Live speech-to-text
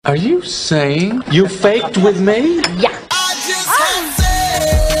Are you saying you faked with me? Yeah.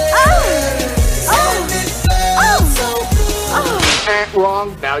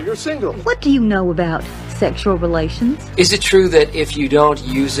 Wrong. Now you're single. What do you know about sexual relations? Is it true that if you don't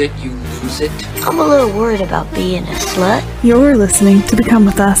use it, you lose it? I'm a little worried about being a slut. You're listening to the Come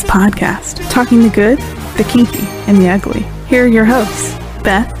With Us podcast, talking the good, the kinky, and the ugly. Here are your hosts,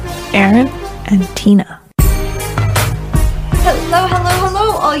 Beth, Aaron, and Tina.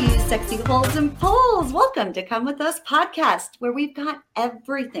 Hello, all you sexy holes and poles. Welcome to Come With Us podcast, where we've got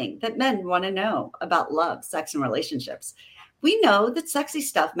everything that men want to know about love, sex, and relationships. We know that sexy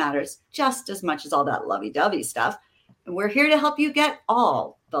stuff matters just as much as all that lovey-dovey stuff. And we're here to help you get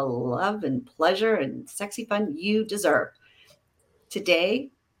all the love and pleasure and sexy fun you deserve.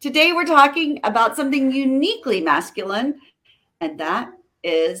 Today we're talking about something uniquely masculine, and that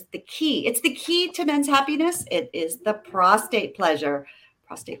is the key. It's the key to men's happiness. It is the prostate pleasure.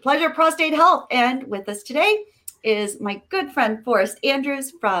 Prostate pleasure, prostate health. And with us today is my good friend, Forrest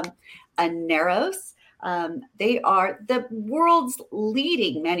Andrews from Aneros. They are the world's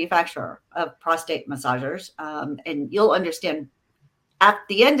leading manufacturer of prostate massagers. And you'll understand at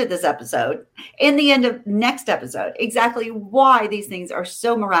the end of this episode, in the end of next episode, exactly why these things are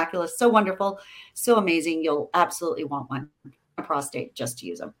so miraculous, so wonderful, so amazing. You'll absolutely want one, a prostate, just to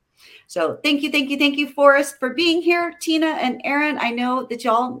use them. So thank you, Forrest, for being here. Tina and Aaron, I know that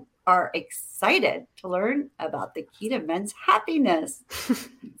y'all are excited to learn about the key to men's happiness. It's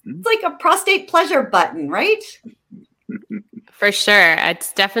like a prostate pleasure button, right? For sure.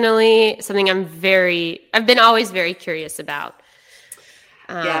 It's definitely something I've been always very curious about.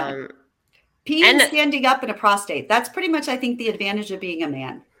 Yeah. Peeing standing up in a prostate. That's pretty much, I think, the advantage of being a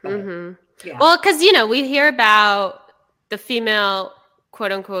man. Mm-hmm. Yeah. Well, because, we hear about the female,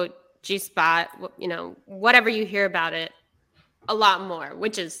 quote unquote, G-spot, whatever you hear about it, a lot more,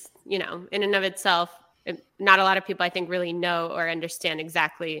 which is, in and of itself, not a lot of people, I think, really know or understand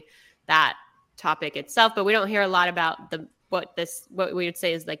exactly that topic itself. But we don't hear a lot about what we would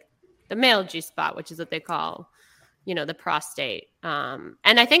say is like the male G-spot, which is what they call, the prostate. And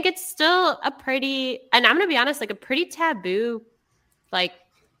I think it's still and I'm going to be honest, like a pretty taboo, like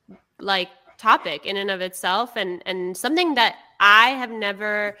topic in and of itself, and something that I have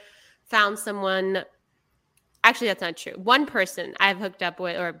never found someone. Actually, that's not true. One person I've hooked up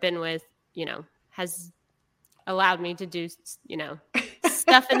with or been with, has allowed me to do,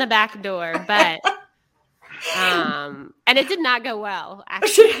 stuff in the back door, but, and it did not go well,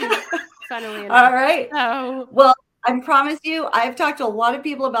 actually, funnily enough. All right. So, well, I promise you, I've talked to a lot of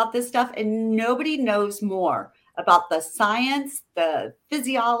people about this stuff, and nobody knows more about the science, the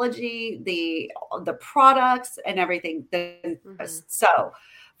physiology, the products, and everything than us. So,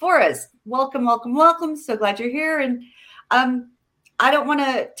 Forrest, welcome. So glad you're here. And I don't want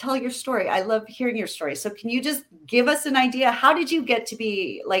to tell your story. I love hearing your story. So can you just give us an idea? How did you get to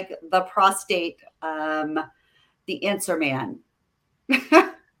be like the prostate, the answer man?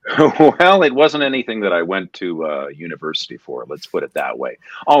 Well, it wasn't anything that I went to university for. Let's put it that way.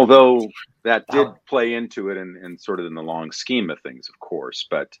 Although that did play into it and sort of in the long scheme of things, of course.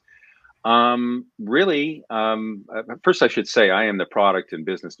 But really, first I should say I am the product and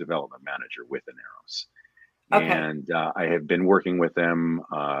business development manager with Aneros. Okay. And I have been working with them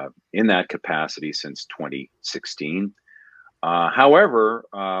in that capacity since 2016. However,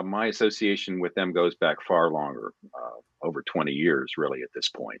 my association with them goes back far longer, over 20 years, really, at this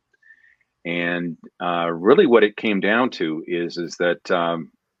point. And really what it came down to is that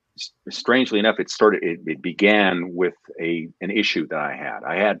strangely enough, it began with an issue that I had.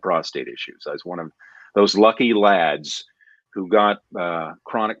 I had prostate issues. I was one of those lucky lads who got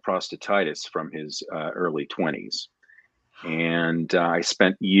chronic prostatitis from his early 20s. And I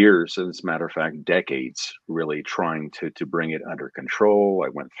spent years, as a matter of fact, decades, really trying to bring it under control. I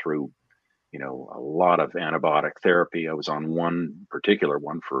went through, a lot of antibiotic therapy. I was on one particular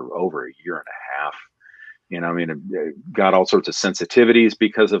one for over a year and a half. I got all sorts of sensitivities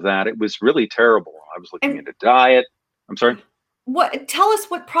because of that. It was really terrible. I was looking into diet. I'm sorry. Tell us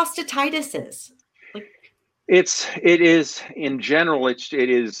what prostatitis is. It is in general, it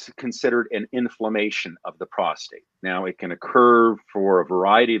is considered an inflammation of the prostate. Now, it can occur for a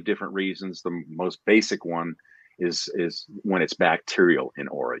variety of different reasons. The most basic one is when it's bacterial in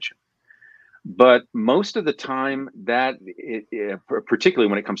origin. But most of the time, particularly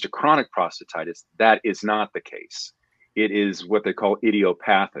when it comes to chronic prostatitis, that is not the case. It is what they call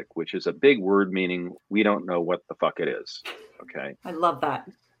idiopathic, which is a big word meaning we don't know what the fuck it is. Okay. I love that.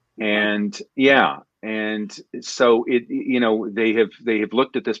 And so they have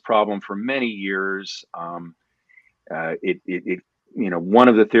looked at this problem for many years. It one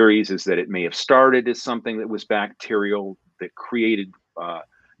of the theories is that it may have started as something that was bacterial that created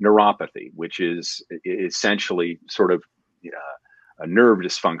neuropathy, which is essentially sort of a nerve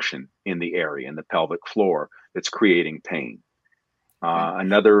dysfunction in the area, in the pelvic floor, that's creating pain.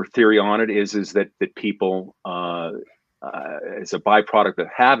 Another theory on it is that people, as a byproduct of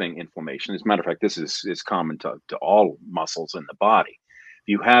having inflammation, as a matter of fact, this is common to all muscles in the body. If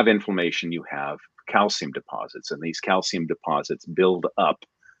you have inflammation, you have calcium deposits, and these calcium deposits build up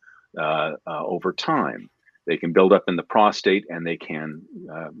over time. They can build up in the prostate, and they can,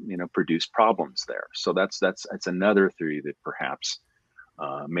 produce problems there. So that's another theory that perhaps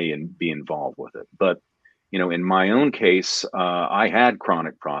may be involved with it. But in my own case, I had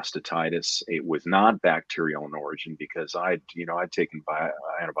chronic prostatitis. It was not bacterial in origin because I'd taken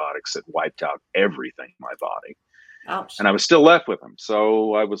antibiotics that wiped out everything in my body. Ouch. And I was still left with them.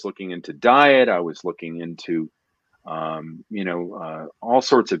 So I was looking into diet. I was looking into, all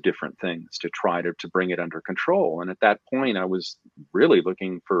sorts of different things to try to bring it under control. And at that point, I was really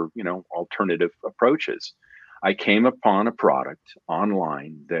looking for, alternative approaches. I came upon a product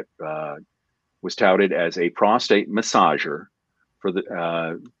online that was touted as a prostate massager for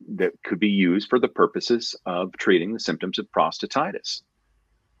that could be used for the purposes of treating the symptoms of prostatitis.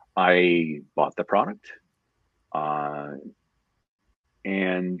 I bought the product.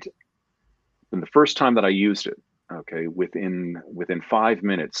 And the first time that I used it, within 5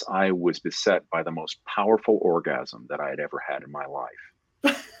 minutes, I was beset by the most powerful orgasm that I had ever had in my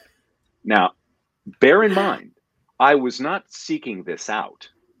life. Now, bear in mind, I was not seeking this out.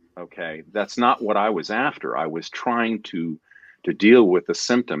 Okay, that's not what I was after. I was trying to deal with the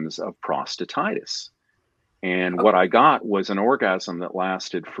symptoms of prostatitis. And what I got was an orgasm that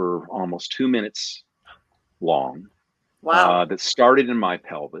lasted for almost 2 minutes long. Wow. That started in my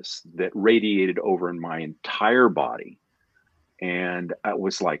pelvis, that radiated over in my entire body. And I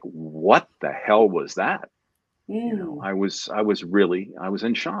was like, what the hell was that? I was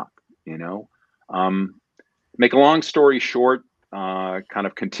in shock, Make a long story short, kind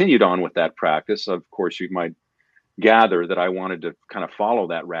of continued on with that practice. Of course, you might gather that I wanted to kind of follow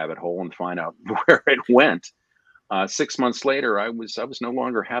that rabbit hole and find out where it went. 6 months later, I was no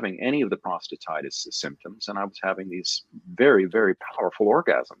longer having any of the prostatitis symptoms, and I was having these very, very powerful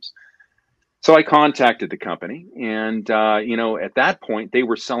orgasms. So I contacted the company, and at that point, they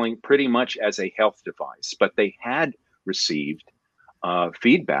were selling pretty much as a health device, but they had received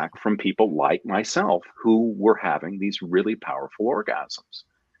feedback from people like myself who were having these really powerful orgasms.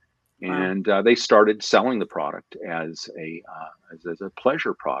 Wow. And they started selling the product as a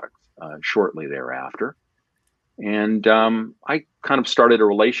pleasure product shortly thereafter. And I kind of started a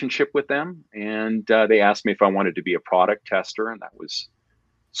relationship with them, and they asked me if I wanted to be a product tester, and that was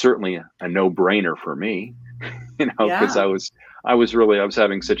certainly a no-brainer for me, because I was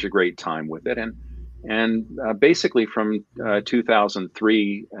having such a great time with it, and basically from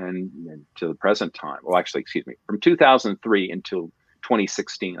 2003 and to the present time, from 2003 until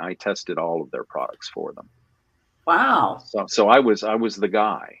 2016, I tested all of their products for them. Wow! So I was the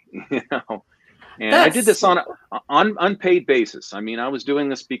guy, And I did this on unpaid basis. I mean, I was doing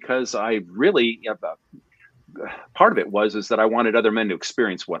this because I really, part of it is that I wanted other men to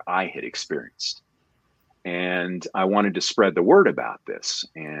experience what I had experienced. And I wanted to spread the word about this.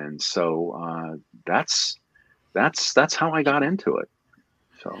 And so that's how I got into it.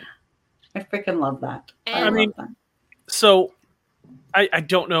 So I freaking love that. So I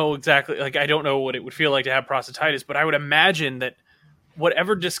don't know exactly, I don't know what it would feel like to have prostatitis, but I would imagine that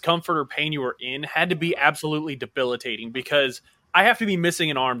whatever discomfort or pain you were in had to be absolutely debilitating, because I have to be missing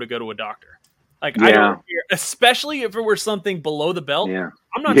an arm to go to a doctor. I don't care, especially if it were something below the belt. Yeah.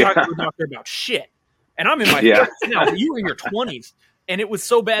 I'm not talking to a doctor about shit. And I'm in my 30s now. You were in your 20s. And it was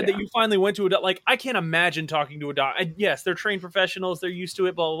so bad that you finally went to a doctor. I can't imagine talking to a doctor. Yes, they're trained professionals. They're used to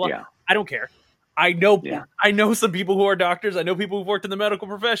it, blah, blah, blah. Yeah. I don't care. I know some people who are doctors. I know people who've worked in the medical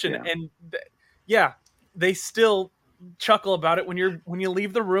profession. Yeah. And they still chuckle about it when you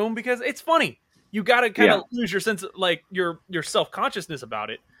leave the room, because it's funny. You got to kind of lose your sense of your self-consciousness about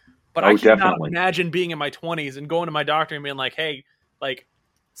it. But I cannot imagine being in my 20s and going to my doctor and being like, hey,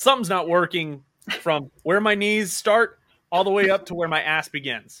 something's not working from where my knees start all the way up to where my ass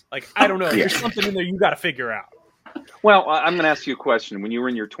begins. I don't know. There's something in there you got to figure out. Well, I'm going to ask you a question. When you were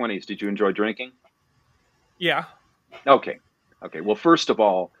in your 20s, did you enjoy drinking? Yeah. Okay. Well, first of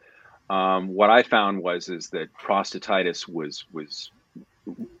all, what I found is that prostatitis was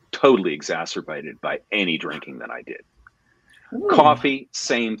totally exacerbated by any drinking that I did. Ooh. Coffee,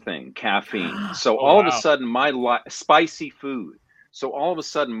 same thing. Caffeine. So all of a sudden, spicy food. So all of a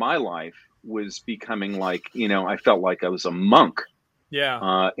sudden, my life was becoming I felt like I was a monk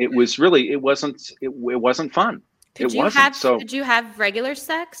Yeah. It wasn't fun. Could you have regular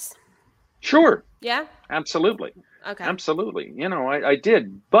sex? Sure. Yeah. Absolutely. Okay. Absolutely. I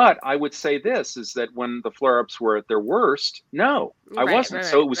did. But I would say this is that when the flare-ups were at their worst, no, I wasn't.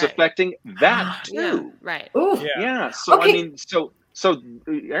 So it was affecting that too. Yeah, right. Ooh. Yeah. So, Okay. I mean, so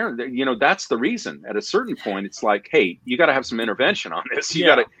Aaron, that's the reason. At a certain point, it's like, hey, you got to have some intervention on this. You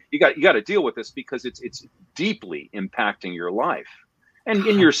got to deal with this because it's deeply impacting your life and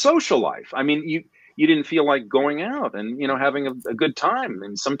in your social life. I mean, you didn't feel like going out and having a good time,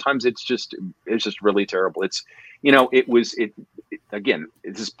 and sometimes it's just really terrible. It's again,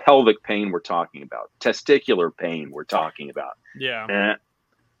 this pelvic pain we're talking about, testicular pain we're talking about. Yeah.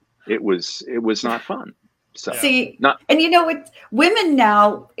 It was not fun. So women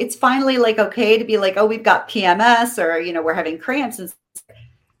now, it's finally like okay to be like, oh, we've got PMS, or we're having cramps, and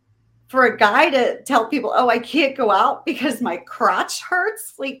for a guy to tell people, oh, I can't go out because my crotch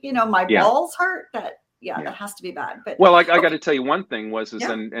hurts, like my balls hurt, that has to be bad. But well, I got to tell you one thing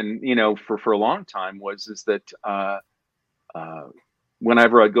and for a long time was that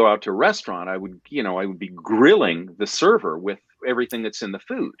whenever I'd go out to a restaurant, I would be grilling the server with everything that's in the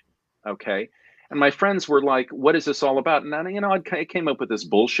food. Okay. And my friends were like, what is this all about? And I came up with this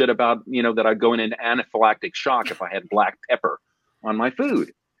bullshit about, that I'd go into anaphylactic shock if I had black pepper on my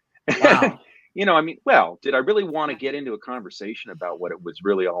food. Wow. Did I really want to get into a conversation about what it was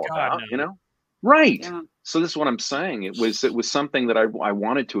really all about? No. Right. Yeah. So this is what I'm saying. It was something that I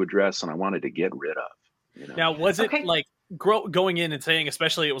wanted to address and I wanted to get rid of. Now, was it like going in and saying,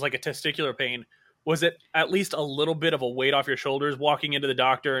 especially it was like a testicular pain, was it at least a little bit of a weight off your shoulders walking into the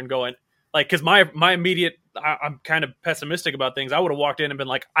doctor and going, like, because my immediate, I'm kind of pessimistic about things. I would have walked in and been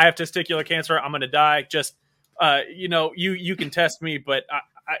like, I have testicular cancer. I'm going to die. Just, you can test me, but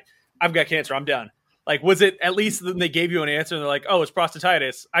I've got cancer. I'm done. Like, was it at least then they gave you an answer and they're like, oh, it's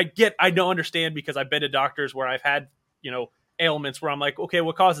prostatitis. I don't understand because I've been to doctors where I've had, ailments where I'm like, okay,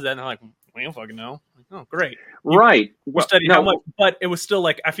 what causes that? And they're like, we don't fucking know. Like, oh, great. Right. You studied how much, but it was still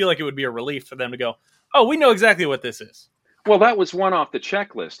like, I feel like it would be a relief for them to go, oh, we know exactly what this is. Well, that was one off the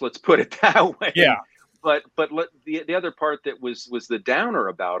checklist. Let's put it that way. Yeah. But the other part that was the downer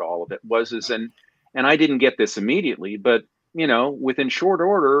about all of it and I didn't get this immediately, but within short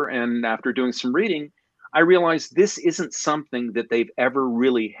order and after doing some reading, I realized this isn't something that they've ever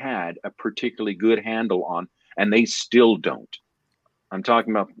really had a particularly good handle on, and they still don't. I'm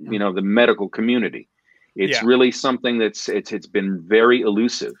talking about the medical community. It's really something that's it's been very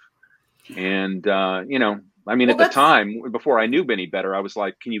elusive, and at the time, before I knew any better, I was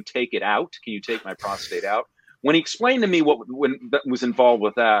like, can you take it out? Can you take my prostate out? When he explained to me when that was involved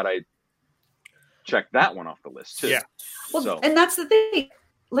with that, I checked that one off the list too. Yeah. Well, and that's the thing.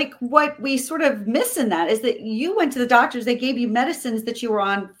 Like what we sort of miss in that is that you went to the doctors, they gave you medicines that you were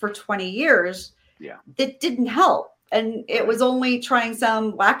on for 20 years that didn't help. And it was only trying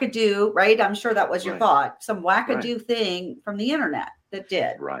some wackadoo, right? I'm sure that was your thought, some wackadoo thing from the internet that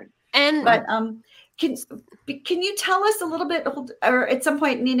did. Right. And but can you tell us a little bit, or at some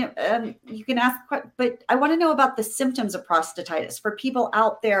point, Nina, you can ask, but I want to know about the symptoms of prostatitis for people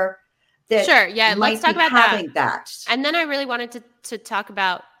out there that sure, yeah, let's talk about that. And then I really wanted to talk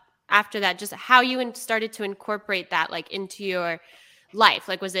about after that, just how you started to incorporate that like into your life.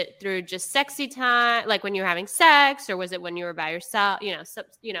 Like, was it through just sexy time, like when you were having sex, or was it when you were by yourself?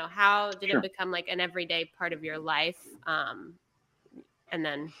 How did it become like an everyday part of your life? And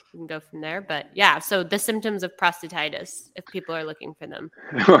then we can go from there. But yeah, so the symptoms of prostatitis, if people are looking for them.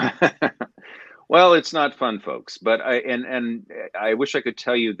 Well, it's not fun, folks. But I wish I could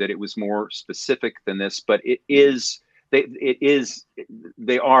tell you that it was more specific than this. But it is.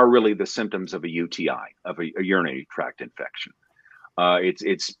 They are really the symptoms of a UTI, of a urinary tract infection.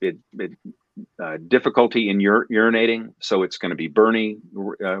 It's difficulty in urinating, so it's going to be burning.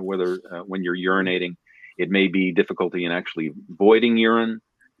 When you're urinating, it may be difficulty in actually voiding urine,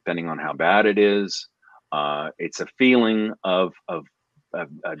 depending on how bad it is. It's a feeling of a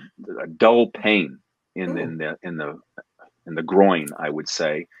dull pain in the groin, I would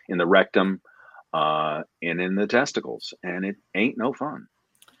say, in the rectum, and in the testicles, and it ain't no fun.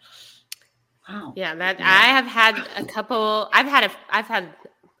 Wow. Yeah, I have had a couple. I've had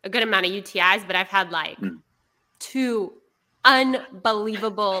a good amount of UTIs, but I've had like two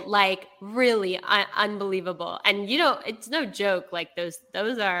unbelievable, like really unbelievable. And it's no joke. Like those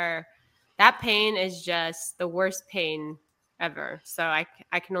are, that pain is just the worst pain ever. So I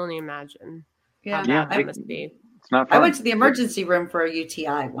can only imagine how that must be. It's not fun. I went to the emergency room for a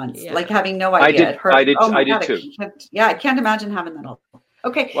UTI once, like having no idea. I did too. I can't imagine having that all.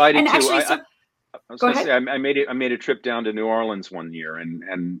 Okay. Well, I did and too. Actually, I was going to say, I made a trip down to New Orleans one year,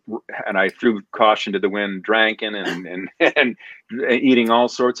 and I threw caution to the wind, drinking and eating all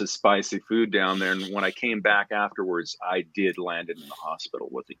sorts of spicy food down there. And when I came back afterwards, I did land in the hospital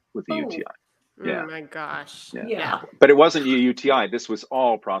with a UTI. Yeah. Oh my gosh. Yeah. But it wasn't a UTI. This was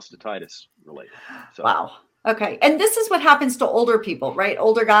all prostatitis related. So. Wow. Okay. And this is what happens to older people, right?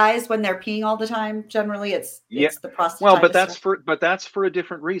 Older guys when they're peeing all the time. Generally, it's the prostatitis. Well, but that's for a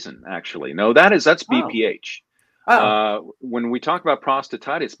different reason, actually. No, that's BPH. When we talk about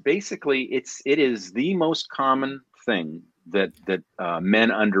prostatitis, basically it is the most common thing that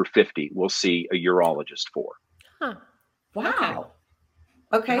men under 50 will see a urologist for. Huh. Wow.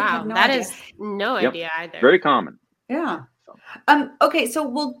 Okay. Wow. That is no idea either. Very common. Yeah. Okay. So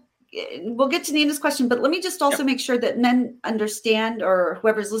we'll get to Nina's question, but let me just also make sure that men understand, or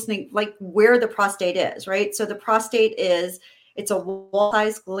whoever's listening, like where the prostate is, right? So the prostate it's a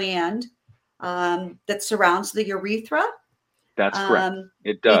wall-sized gland that surrounds the urethra. That's correct.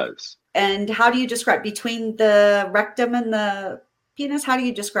 It does. And how do you describe between the rectum and the penis? How do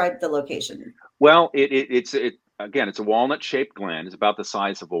you describe the location? Well, it's a walnut-shaped gland. It's about the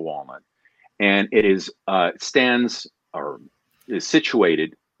size of a walnut, and it is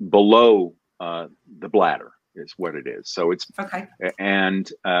situated below the bladder is what it is. So it's okay,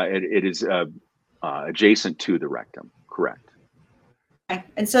 and it is adjacent to the rectum. Correct. Okay.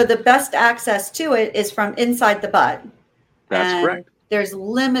 And so the best access to it is from inside the butt. That's correct. There's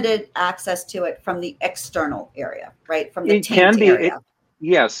limited access to it from the external area, right? From the taint area.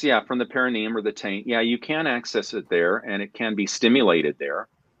 From the perineum or the taint. Yeah, you can access it there, and it can be stimulated there.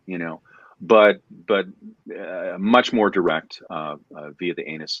 But much more direct via the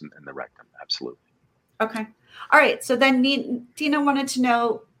anus and the rectum. Absolutely. Okay. All right. So then Tina wanted to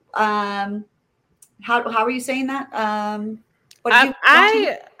know how are you saying that?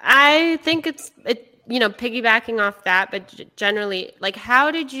 I think it's piggybacking off that, but generally, like,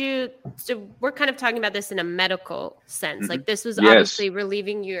 how did you? So we're kind of talking about this in a medical sense. Like, this was obviously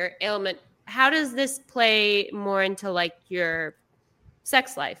relieving your ailment. How does this play more into like your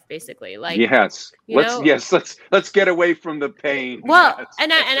sex life, basically? Like, let's get away from the pain. Well, yes.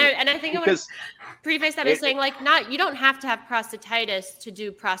 and I think I want to preface that by saying, like, you don't have to have prostatitis to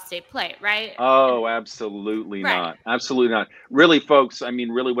do prostate play, right? Oh, absolutely not. Absolutely not. Really, folks, I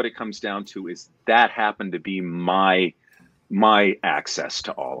mean, really what it comes down to is that happened to be my access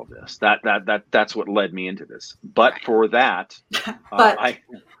to all of this. That's what led me into this. But for that, I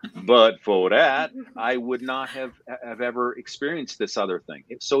would not have ever experienced this other thing.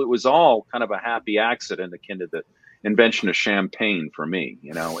 So it was all kind of a happy accident, akin to the invention of champagne for me.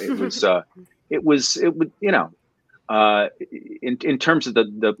 It was in terms of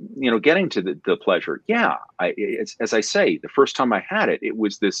the getting to the pleasure. Yeah, as I say, the first time I had it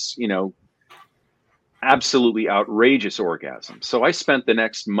was this absolutely outrageous orgasm. So I spent the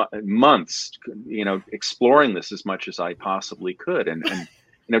next months, exploring this as much as I possibly could, and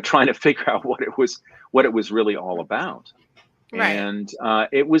trying to figure out what it was really all about. Right. And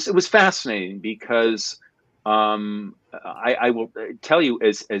it was fascinating because I will tell you,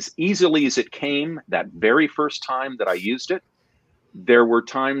 as easily as it came that very first time that I used it, there were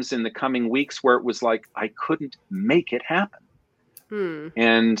times in the coming weeks where it was like I couldn't make it happen.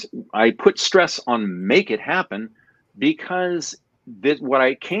 And I put stress on make it happen because what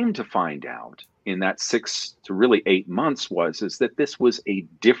I came to find out in that 6 to really 8 months is that this was a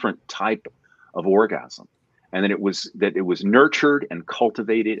different type of orgasm, and that it was nurtured and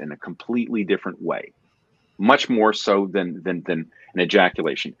cultivated in a completely different way, much more so than an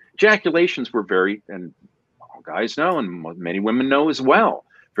ejaculation. Ejaculations were and all guys know, and many women know as well,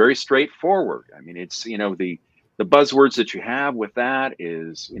 very straightforward. I mean, it's the buzzwords that you have with that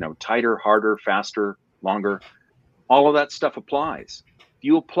is, tighter, harder, faster, longer. All of that stuff applies. If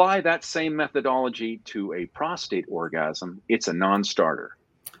you apply that same methodology to a prostate orgasm, it's a non-starter.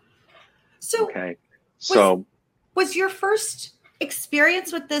 So, okay. Was your first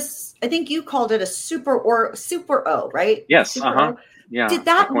experience with this, I think you called it a Super O, right? Yes. Super O. Yeah. Did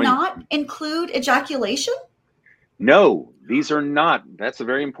that not include ejaculation? No, these are not. That's a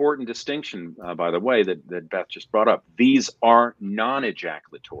very important distinction, by the way, that Beth just brought up. These are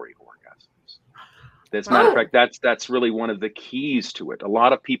non-ejaculatory orgasms. As a matter of fact, that's really one of the keys to it. A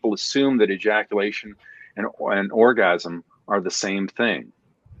lot of people assume that ejaculation and orgasm are the same thing.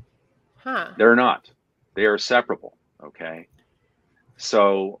 They're not. They are separable. Okay.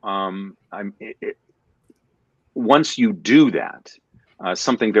 So once you do that,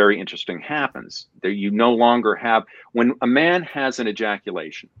 something very interesting happens. There, you no longer have, when a man has an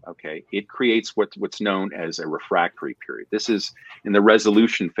ejaculation, okay, it creates what's known as a refractory period. This is in the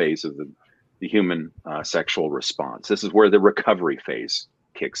resolution phase of the human sexual response. This is where the recovery phase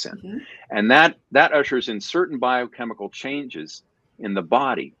kicks in. Mm-hmm. And that ushers in certain biochemical changes in the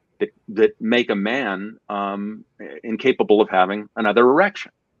body that make a man incapable of having another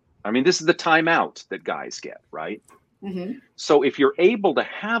erection. I mean, this is the timeout that guys get, right? Mm-hmm. So if you're able to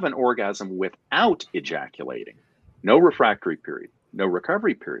have an orgasm without ejaculating, no refractory period, no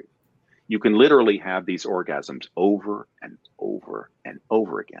recovery period, you can literally have these orgasms over and over and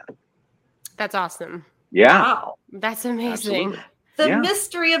over again. That's awesome. Yeah. Wow. That's amazing. Absolutely. The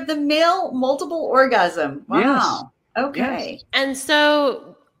mystery of the male multiple orgasm. Wow. Yes. Okay. Yes. And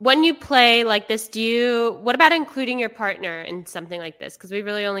so when you play like this, what about including your partner in something like this? Because we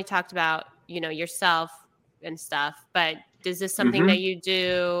really only talked about, yourself and stuff, but is this something that you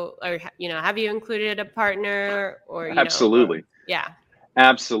do, or, have you included a partner or, Absolutely. Yeah.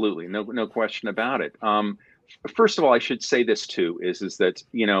 Absolutely. No question about it. First of all, I should say this too, is that,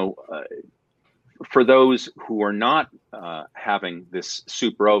 for those who are not having this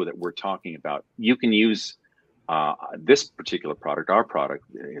Super O that we're talking about, you can use this particular product, our product,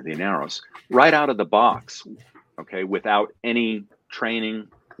 the Aneros, right out of the box, okay, without any training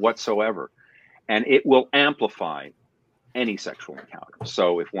whatsoever. And it will amplify any sexual encounter.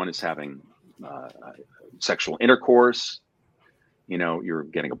 So if one is having sexual intercourse, you're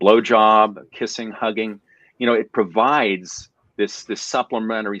getting a blowjob, kissing, hugging, it provides this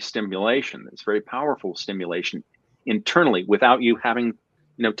supplementary stimulation, this very powerful stimulation internally without you having,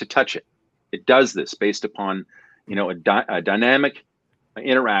 to touch it. It does this based upon, a dynamic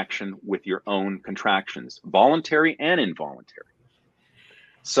interaction with your own contractions, voluntary and involuntary.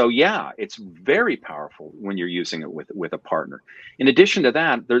 So yeah, it's very powerful when you're using it with a partner. In addition to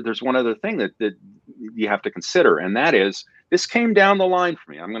that, there's one other thing that you have to consider, and that is, this came down the line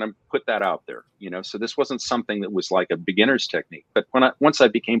for me. I'm going to put that out there, so this wasn't something that was like a beginner's technique, but once I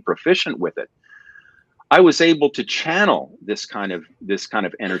became proficient with it, I was able to channel this kind of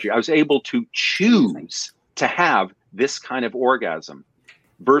energy. I was able to choose to have this kind of orgasm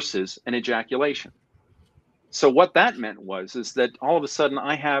versus an ejaculation. So what that meant is that all of a sudden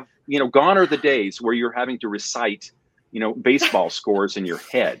I have, gone are the days where you're having to recite, baseball scores in your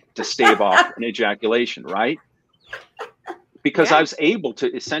head to stave off an ejaculation, right? Because I was able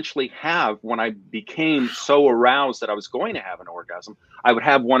to essentially have, when I became so aroused that I was going to have an orgasm, I would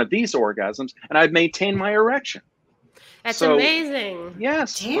have one of these orgasms and I'd maintain my erection. That's amazing.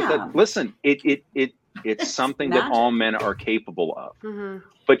 Yes. Damn. Listen, it's something magic. that all men are capable of, Mm-hmm.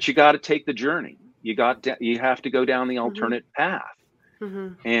 but you got to take the journey. You have to go down the alternate path.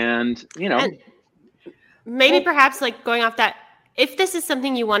 Mm-hmm. And, And maybe perhaps like going off that, if this is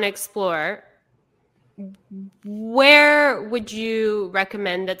something you want to explore, where would you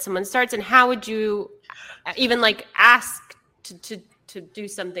recommend that someone starts, and how would you even like ask to do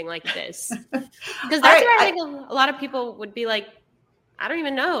something like this? Because that's where I think a lot of people would be like, I don't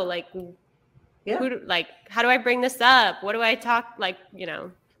even know, like, how do I bring this up? What do I talk, like,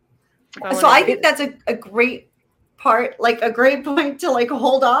 So I think that's a great part, like a great point to like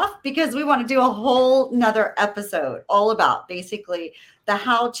hold off, because we want to do a whole nother episode all about basically the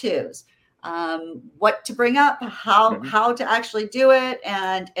how-tos, what to bring up, how to actually do it,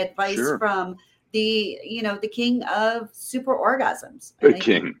 and advice from the king of super orgasms. The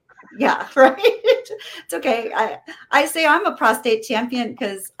king. Yeah, right. It's okay. I say I'm a prostate champion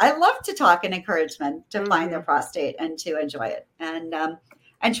because I love to talk and encourage men to find their prostate and to enjoy it.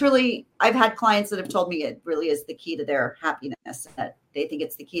 And truly, I've had clients that have told me it really is the key to their happiness. That they think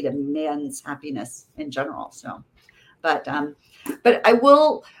it's the key to man's happiness in general. So, but I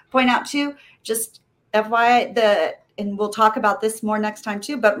will point out too, just FYI, and we'll talk about this more next time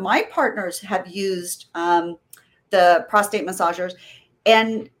too, but my partners have used the prostate massagers,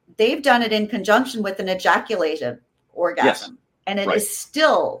 and they've done it in conjunction with an ejaculated orgasm. Yes. And it is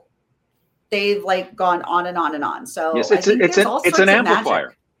still, they've like gone on and on and on. So yes, it's an amplifier.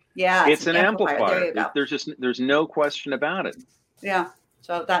 Magic. Yeah. It's an amplifier. There you go. There's no question about it. Yeah.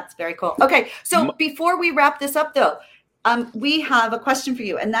 So that's very cool. Okay. So before we wrap this up though, we have a question for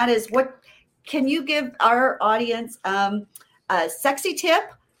you, and that is, what can you give our audience a sexy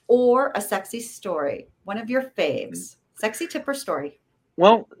tip or a sexy story? One of your faves. Sexy tip or story?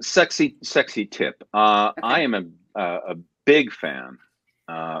 Well, sexy tip. Okay. I am a big fan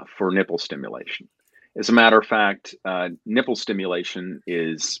for nipple stimulation. As a matter of fact, nipple stimulation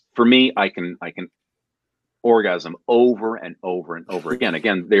is, for me, I can orgasm over and over and over again.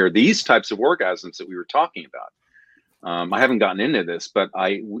 Again, there are these types of orgasms that we were talking about. I haven't gotten into this, but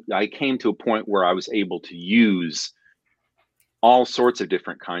I came to a point where I was able to use all sorts of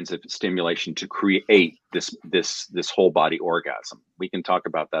different kinds of stimulation to create this whole body orgasm. We can talk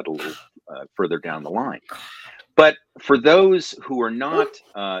about that a further down the line. But for those who are not,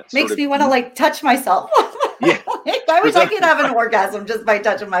 makes me want to like touch myself. Yeah, I wish I could have an orgasm just by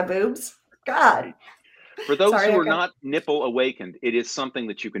touching my boobs. God. For those who are not nipple awakened, it is something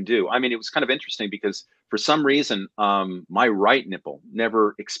that you can do. I mean, it was kind of interesting because for some reason, my right nipple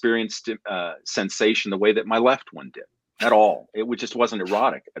never experienced sensation the way that my left one did at all. It just wasn't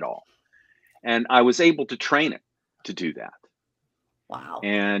erotic at all. And I was able to train it to do that. Wow.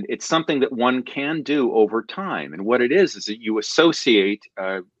 And it's something that one can do over time. And what it is that you associate,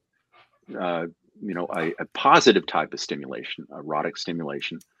 a positive type of stimulation, erotic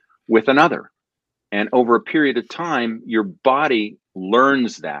stimulation, with another. And over a period of time, your body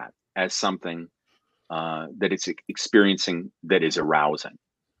learns that as something that it's experiencing that is arousing.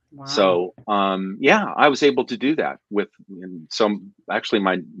 Wow. So, I was able to do that actually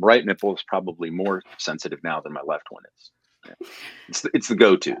my right nipple is probably more sensitive now than my left one is. Yeah. It's the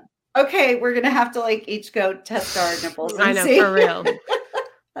go-to. Okay, we're going to have to like each go test our nipples. I know, for real.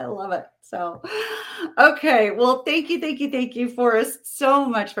 I love it. So, okay. Well, thank you, Forrest, so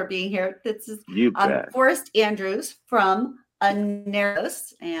much for being here. This is Forrest Andrews from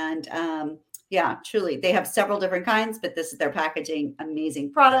Aneros. And truly, they have several different kinds, but this is their packaging.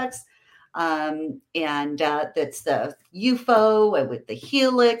 Amazing products. And that's the UFO with the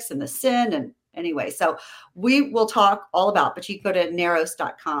Helix and the Sin. And anyway, so we will talk all about, but you can go to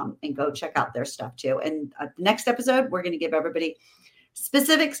Aneros.com and go check out their stuff too. And the next episode, we're going to give everybody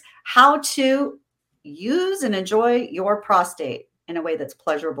specifics how to use and enjoy your prostate in a way that's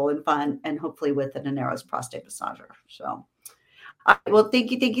pleasurable and fun, and hopefully with an Aneros prostate massager. So, well,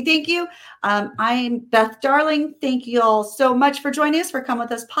 thank you. I'm Beth Darling. Thank you all so much for joining us for Come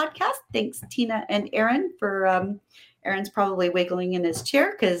With Us podcast. Thanks, Tina and Aaron, for Aaron's probably wiggling in his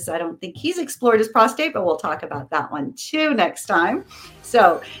chair because I don't think he's explored his prostate, but we'll talk about that one too next time.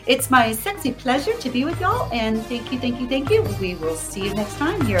 So it's my sexy pleasure to be with y'all. And thank you. We will see you next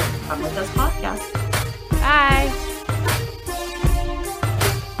time here at Come With Us podcast. Bye.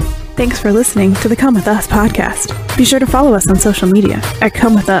 Thanks for listening to the Come With Us podcast. Be sure to follow us on social media at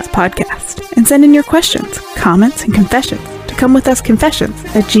Come With Us Podcast and send in your questions, comments, and confessions to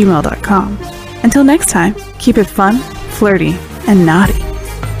comewithusconfessions@gmail.com. Until next time, keep it fun, flirty, and naughty.